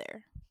get you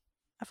there.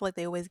 I feel like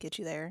they always get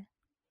you there.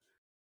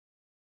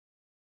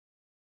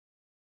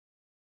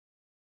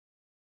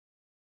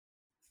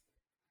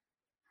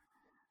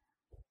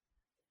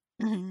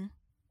 Hmm.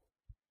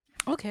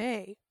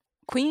 Okay.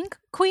 Queen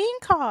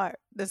card.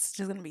 That's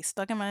just gonna be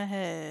stuck in my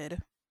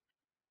head.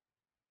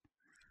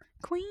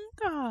 Queen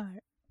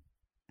card.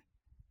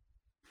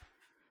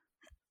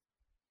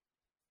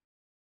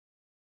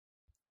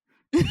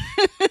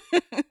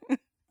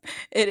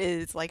 It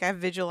is like I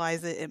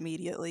visualize it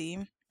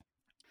immediately.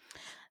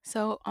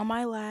 So on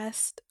my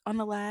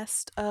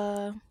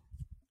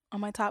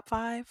top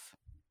 5,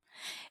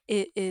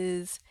 it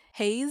is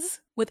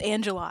Hayes with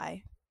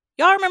Angeli.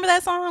 Y'all remember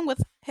that song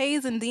with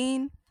Hayes and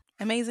Dean?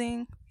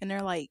 Amazing. And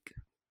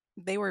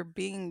they were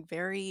being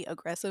very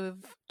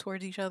aggressive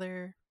towards each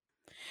other.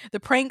 The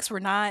pranks were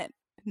not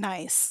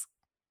nice,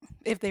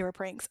 if they were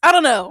pranks. I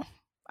don't know.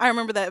 I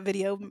remember that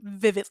video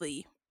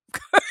vividly.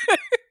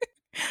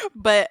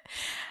 But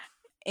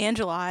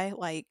Angeli,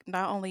 like,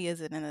 not only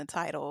is it in the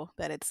title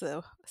that it's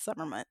a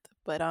summer month,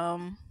 but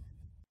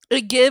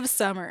it gives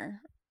summer.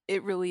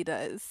 It really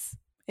does.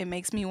 It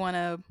makes me want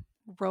to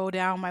roll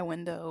down my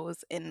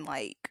windows and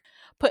like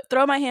put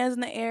throw my hands in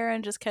the air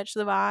and just catch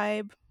the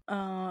vibe.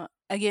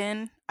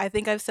 Again, I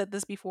think I've said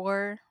this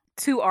before.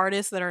 Two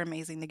artists that are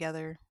amazing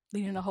together,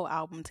 leading a whole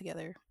album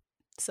together.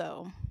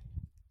 So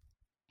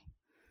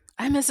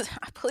I miss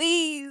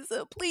please,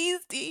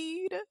 please,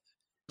 Dean.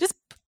 Just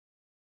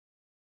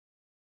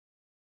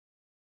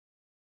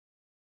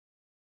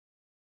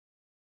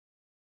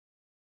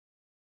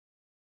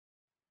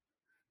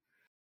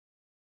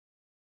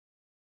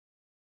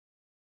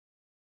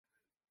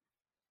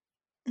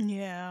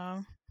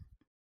yeah.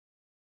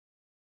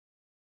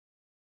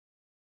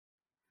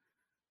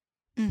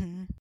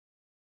 Hmm.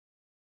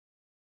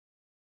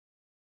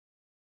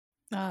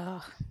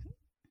 Uh,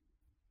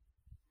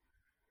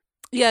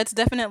 yeah, it's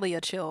definitely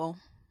a chill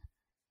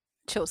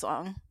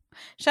song.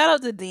 Shout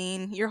out to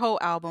Dean. Your whole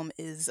album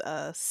is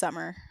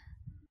summer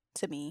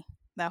to me.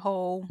 That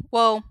whole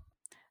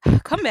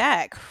come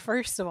back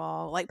first of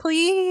all. Like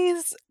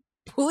please,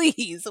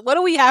 please. What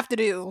do we have to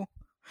do?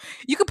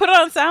 You could put it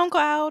on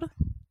SoundCloud.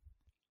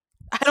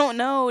 I don't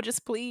know,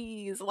 just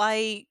please.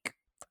 Like,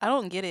 I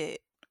don't get it.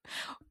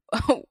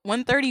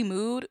 130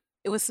 Mood,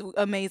 it was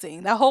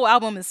amazing. That whole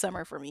album is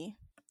summer for me.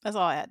 That's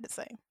all I had to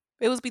say.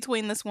 It was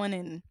between this one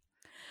and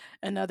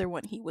another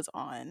one he was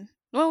on.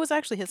 Well, it was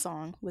actually his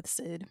song with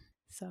Sid.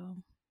 So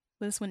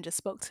this one just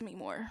spoke to me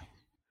more.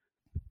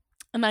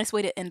 A nice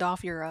way to end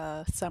off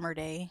your summer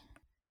day.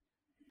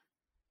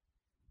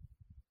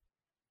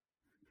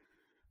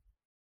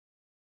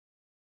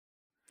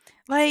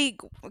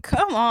 Like,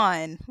 come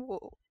on.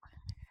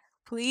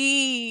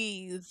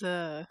 Please.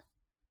 Oh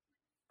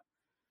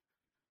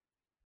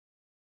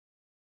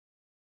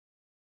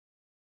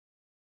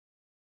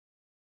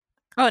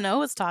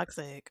no, it's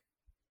toxic.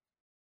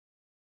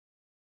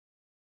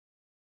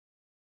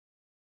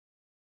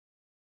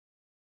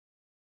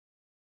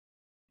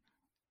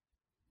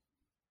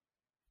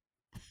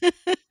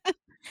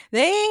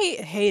 They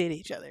hated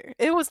each other.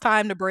 It was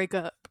time to break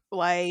up.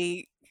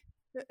 Like,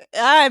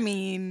 I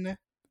mean,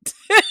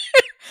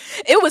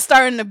 it was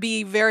starting to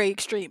be very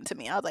extreme to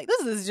me. I was like,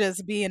 this is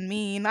just being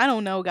mean. I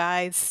don't know,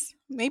 guys.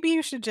 Maybe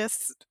you should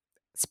just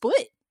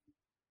split.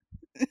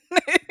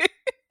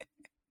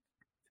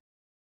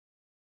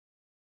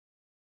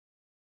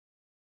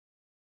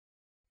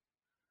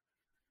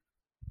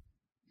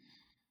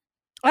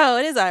 Oh,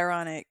 it is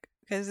ironic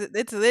because it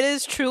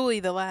is truly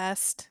the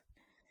last.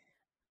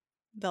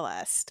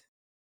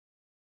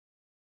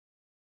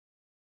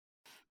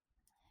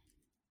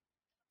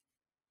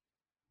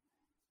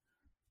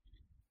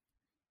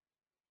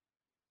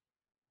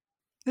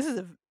 This is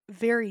a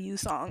very you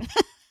song.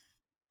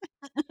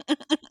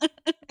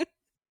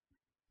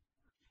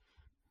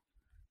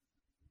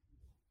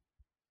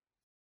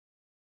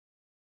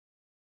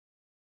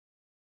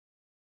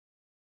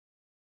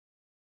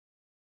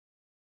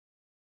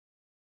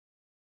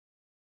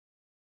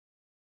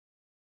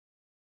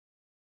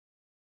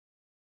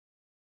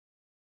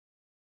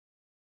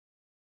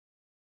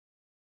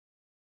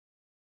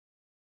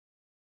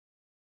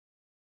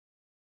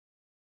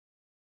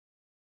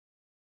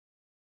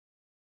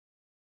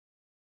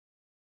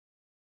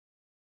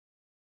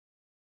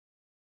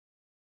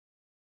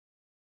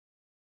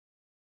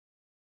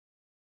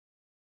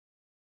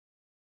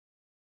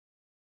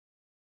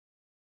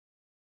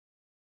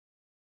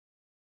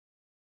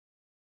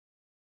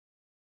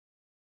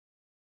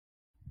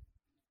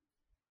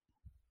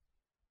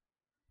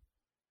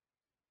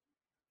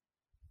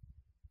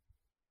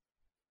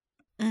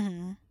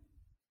 Hmm.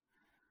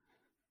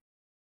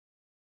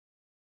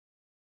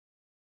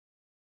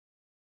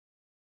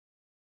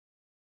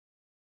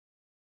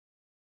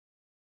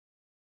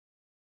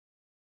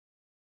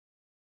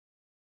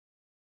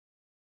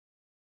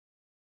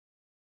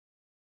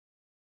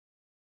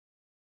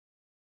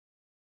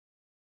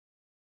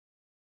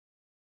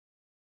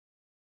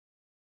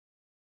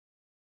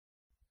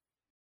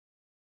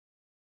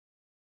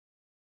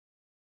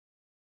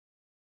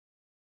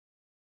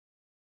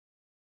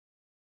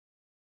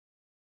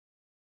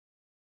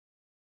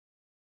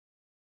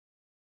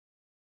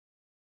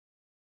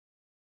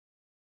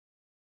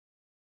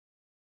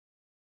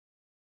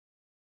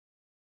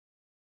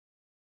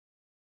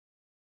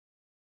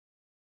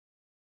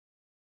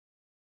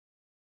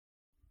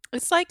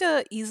 It's like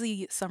a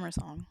easy summer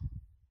song.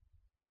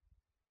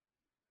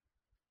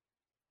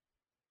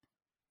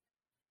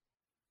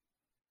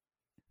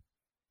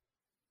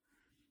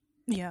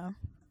 Yeah.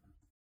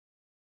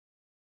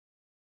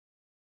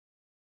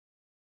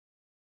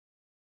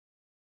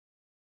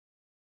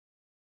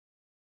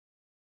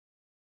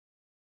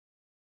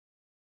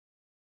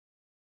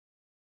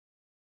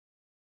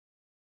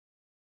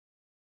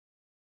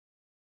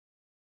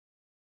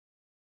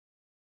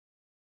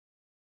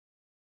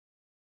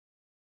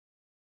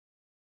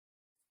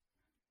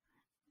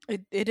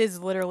 It is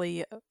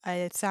literally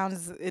it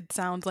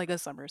sounds like a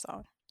summer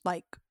song.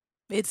 Like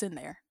it's in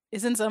there.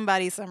 It's in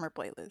somebody's summer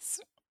playlist.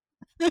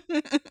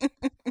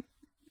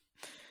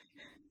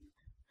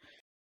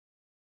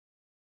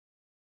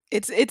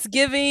 It's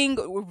giving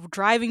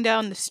driving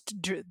down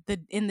the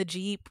in the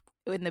Jeep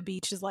when the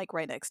beach is like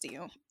right next to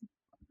you.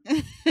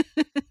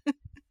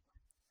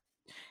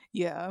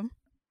 Yeah.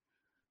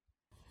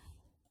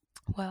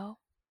 Well,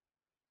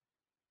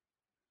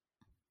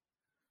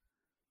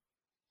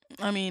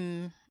 I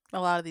mean, a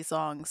lot of these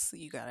songs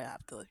you're gonna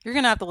have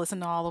to listen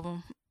to all of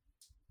them.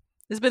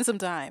 It's been some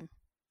time.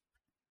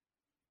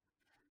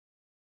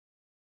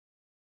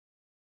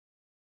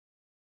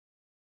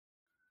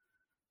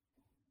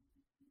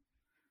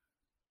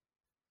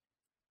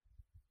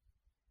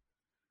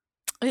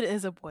 It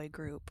is a boy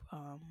group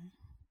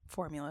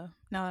formula.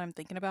 Now that I'm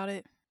thinking about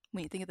it,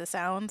 when you think of the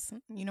sounds,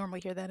 you normally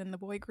hear that in the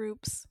boy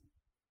groups.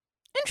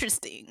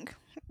 Interesting.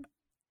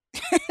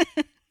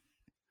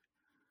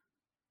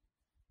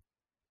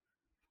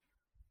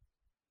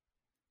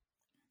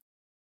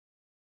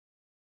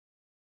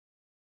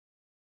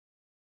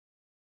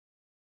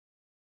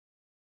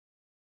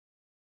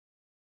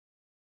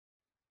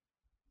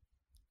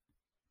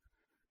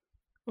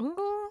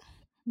 Ooh.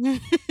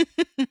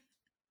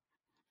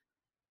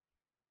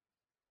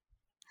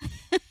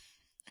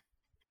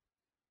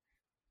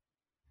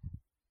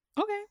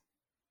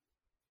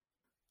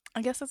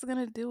 I guess that's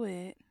gonna do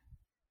it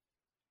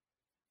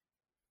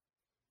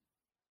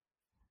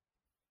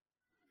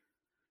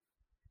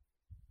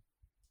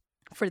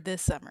for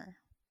this summer.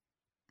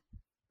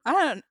 I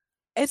don't.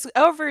 It's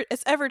over.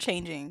 It's ever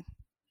changing.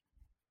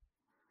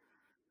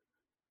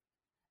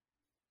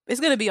 It's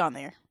gonna be on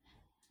there.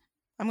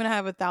 I'm gonna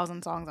have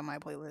 1,000 songs on my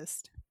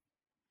playlist.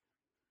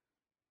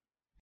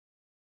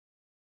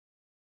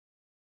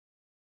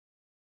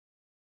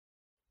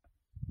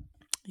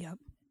 Yep.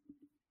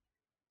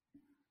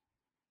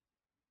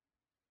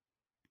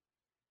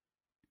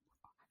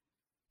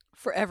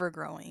 Forever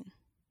growing.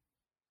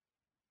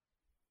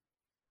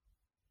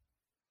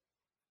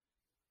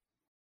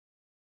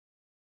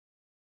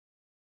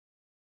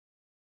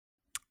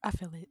 I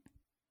feel it.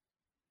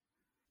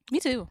 Me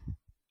too.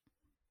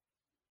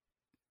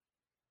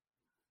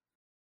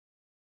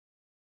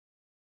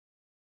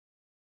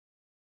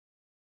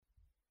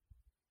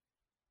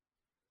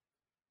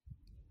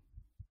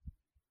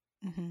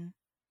 Hmm.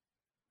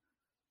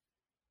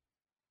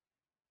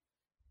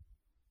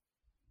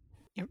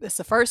 It's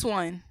the first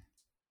one.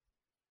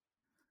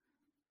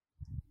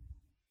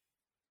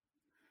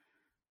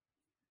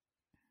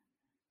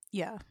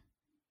 Yeah,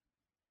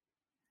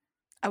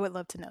 I would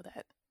love to know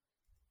that.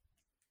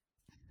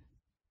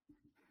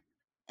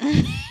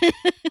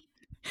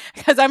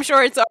 Because I'm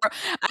sure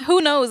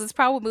who knows, it's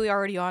probably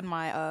already on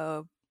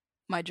my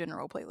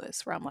general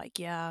playlist where I'm like,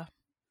 yeah,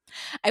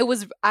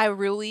 I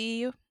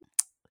really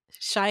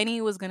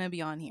Shiny was gonna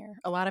be on here.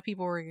 A lot of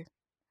people were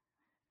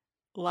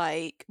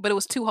like, but it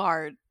was too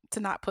hard to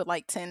not put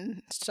like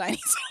 10 Shiny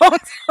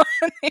songs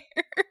on there.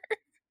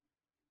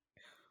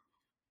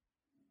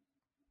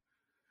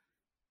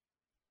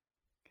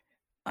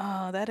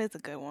 Oh, that is a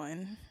good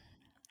one.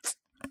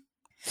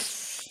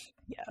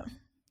 Yeah.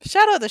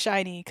 Shout out to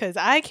Shiny because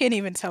I can't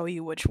even tell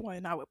you which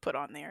one I would put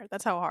on there.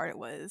 That's how hard it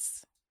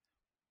was.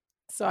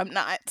 So I'm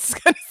not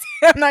gonna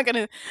I'm not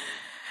gonna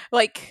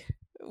like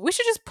we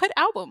should just put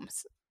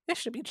albums. It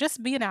should be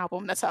just be an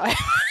album. That's how I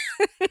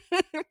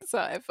that's how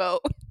I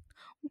felt.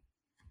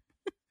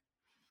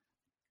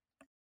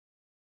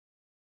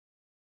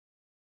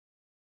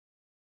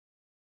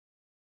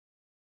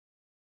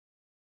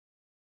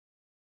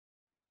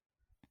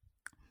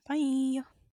 Bye.